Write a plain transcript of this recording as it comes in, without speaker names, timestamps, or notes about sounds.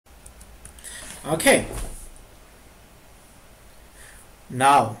Okay.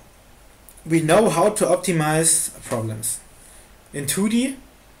 Now, we know how to optimize problems. In 2D,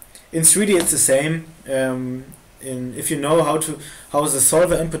 in 3D it's the same. If you know how the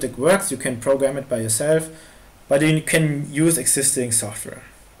solver input works, you can program it by yourself, but you can use existing software.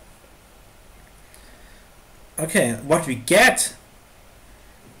 Okay, what we get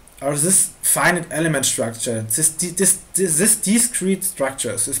are this finite element structure, this discrete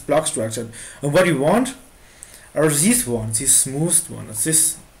structures, this block structure. And what we want are these ones, these smoothed ones,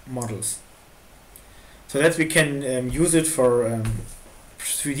 these models. So that we can use it for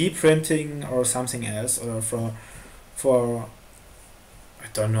 3D printing or something else, or for I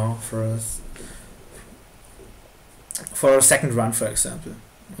don't know, for a second run, for example.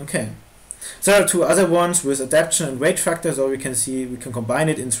 Okay. There are two other ones with adaptation and weight factor, so we can combine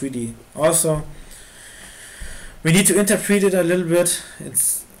it in 3D also. We need to interpret it a little bit.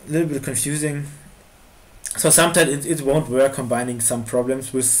 It's a little bit confusing. So sometimes it won't work combining some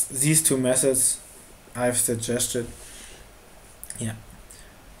problems with these two methods I've suggested. Yeah.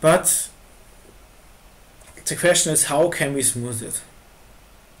 But the question is, how can we smooth it?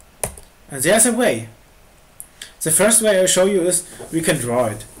 And there's a way. The first way I show you is we can draw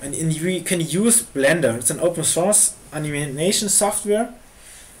it, and we can use Blender. It's an open source animation software,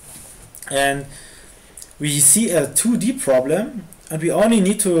 and we see a 2D problem, and we only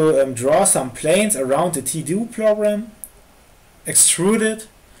need to draw some planes around the 2D problem, extrude it,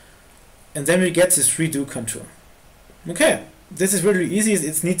 and then we get this 3D contour. Okay, this is really easy.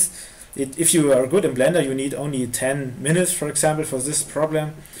 If you are good in Blender, you need only 10 minutes, for example, for this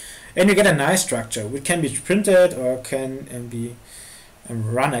problem. And you get a nice structure, which can be printed or can be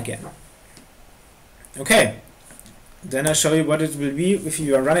run again. Okay, then I'll show you what it will be if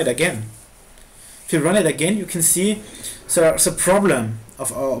you run it again. If you run it again, you can see the problem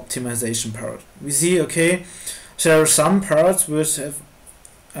of our optimization part. We see, okay, there are some parts which have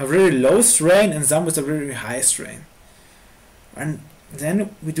a really low strain and some with a really high strain. And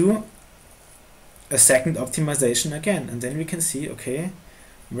then we do a second optimization again, and then we can see, okay,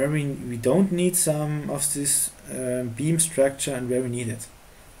 where we don't need some of this beam structure and where we need it.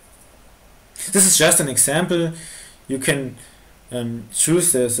 This is just an example. You can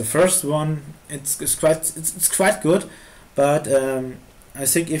choose the first one. It's quite good, but I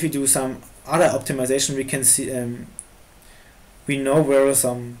think if we do some other optimization, we can see we know where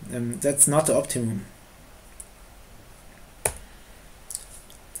some that's not the optimum.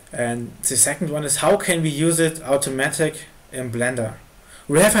 And the second one is, how can we use it automatic in Blender?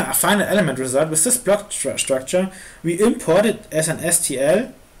 We have a final element result with this block structure. We import it as an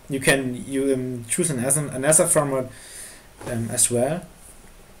STL. You can choose another format as well.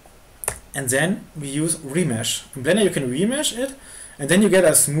 And then we use remesh. In Blender you can remesh it, and then you get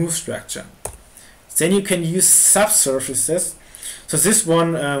a smooth structure. Then you can use subsurfaces. So this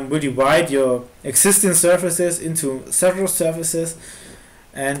one will divide your existing surfaces into several surfaces,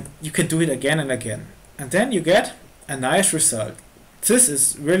 and you can do it again and again. And then you get a nice result. This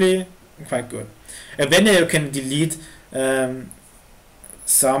is really quite good. And then you can delete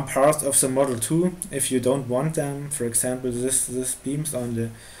some parts of the model too if you don't want them. For example, this beams on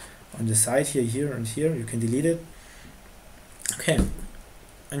the side here and here. You can delete it. Okay,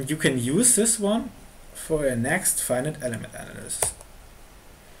 and you can use this one for your next finite element analysis.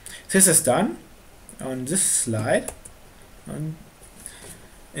 This is done on this slide.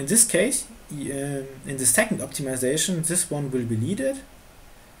 In this case, in the second optimization, this one will be deleted,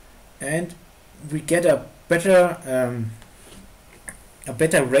 and we get a better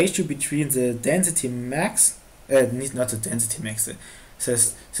ratio between the density max, not the density max, the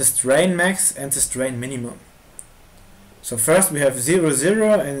strain max and the strain minimum. So first we have 0,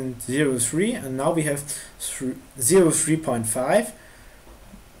 0 and 0, 3, and now we have 0, 3.5,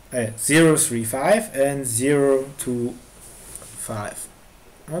 0, 3, 5 and 0, 2, 5.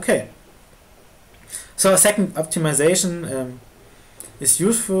 Okay. So a second optimization is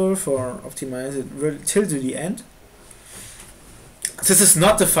useful for optimizing it till to the end. This is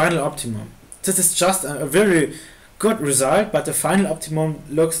not the final optimum. This is just a very good result, but the final optimum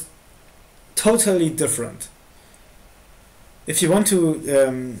looks totally different. If you want to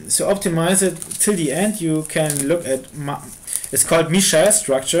optimize it till the end, you can look at it's called Michel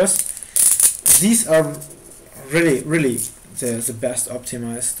structures. These are really the best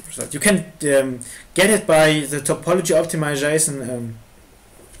optimized result. You can get it by the topology optimization,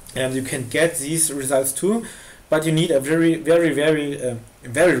 and you can get these results too, but you need a very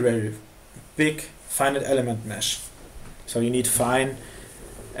big finite element mesh. So you need fine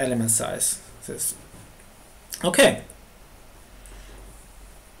element size. Okay.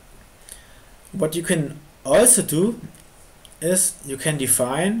 what you can also do is you can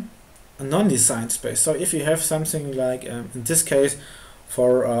define a non-designed space. So if you have something like, in this case,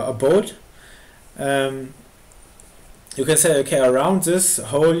 for a boat, you can say, okay, around this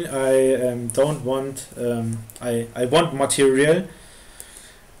hole I don't want, I want material.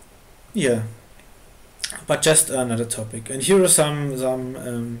 Yeah, but just another topic. And here are some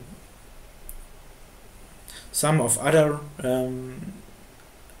of other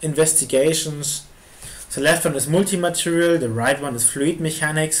investigations. The left one is multi-material, the right one is fluid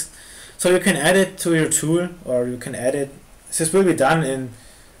mechanics. So you can add it to your tool, or you can add it. This will be done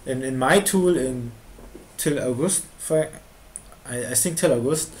in my tool till August. I think till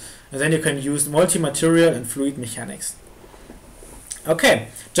August, and then you can use multi-material and fluid mechanics. Okay,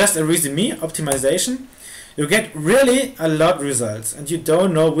 just a resume optimization. You get really a lot of results, and you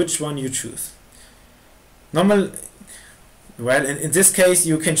don't know which one you choose. Well, in this case,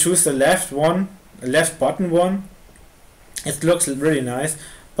 you can choose the left button one. It looks really nice,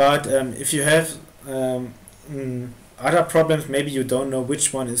 but if you have other problems, maybe you don't know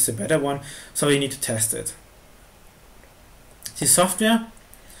which one is the better one, so you need to test it. The software,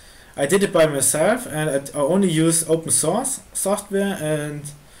 I did it by myself, and I only use open source software,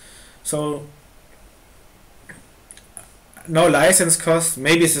 and so no license cost.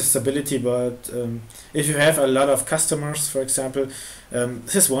 Maybe it's a stability, but if you have a lot of customers, for example,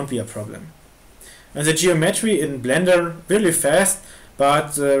 this won't be a problem. And the geometry in Blender really fast,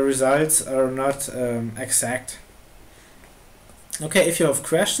 but the results are not exact. Okay, if you have a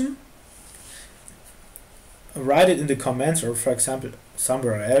question, write it in the comments, or for example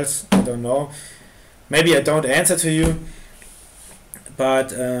somewhere else. I don't know. Maybe I don't answer to you,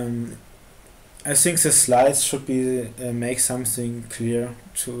 but I think the slides should be make something clear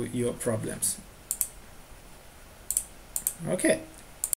to your problems. Okay.